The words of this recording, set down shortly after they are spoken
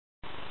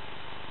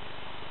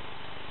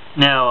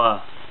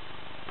Now,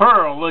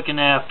 Pearl looking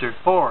after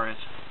Horace,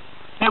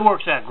 it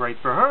works out great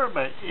for her,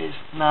 but it's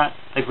not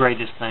the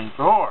greatest thing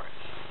for Horace.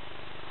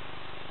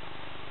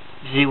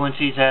 You see, when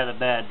she's had a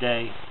bad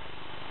day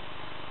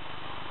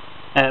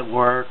at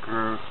work,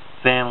 or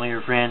family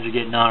or friends are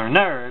getting on her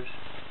nerves,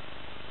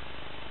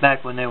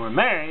 back when they were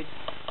married,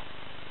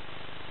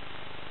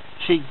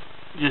 she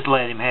just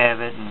let him have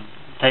it and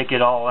take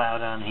it all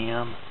out on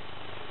him.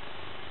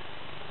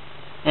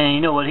 And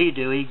you know what he'd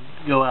do? He'd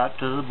go out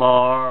to the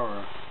bar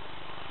or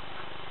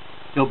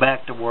go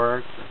back to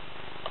work or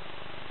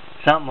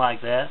something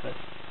like that, but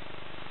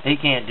he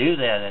can't do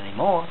that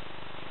anymore.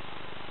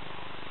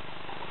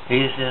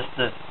 He's just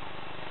to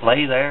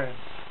lay there and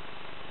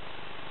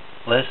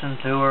listen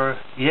to her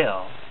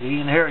yell. You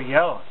can hear her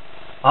yelling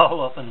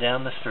all up and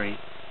down the street.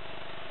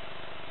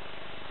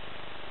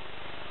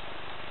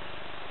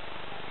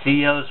 She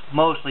yells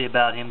mostly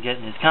about him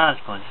getting his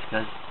consequences,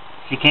 because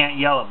she can't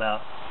yell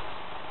about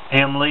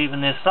him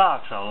leaving his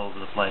socks all over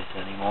the place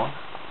anymore.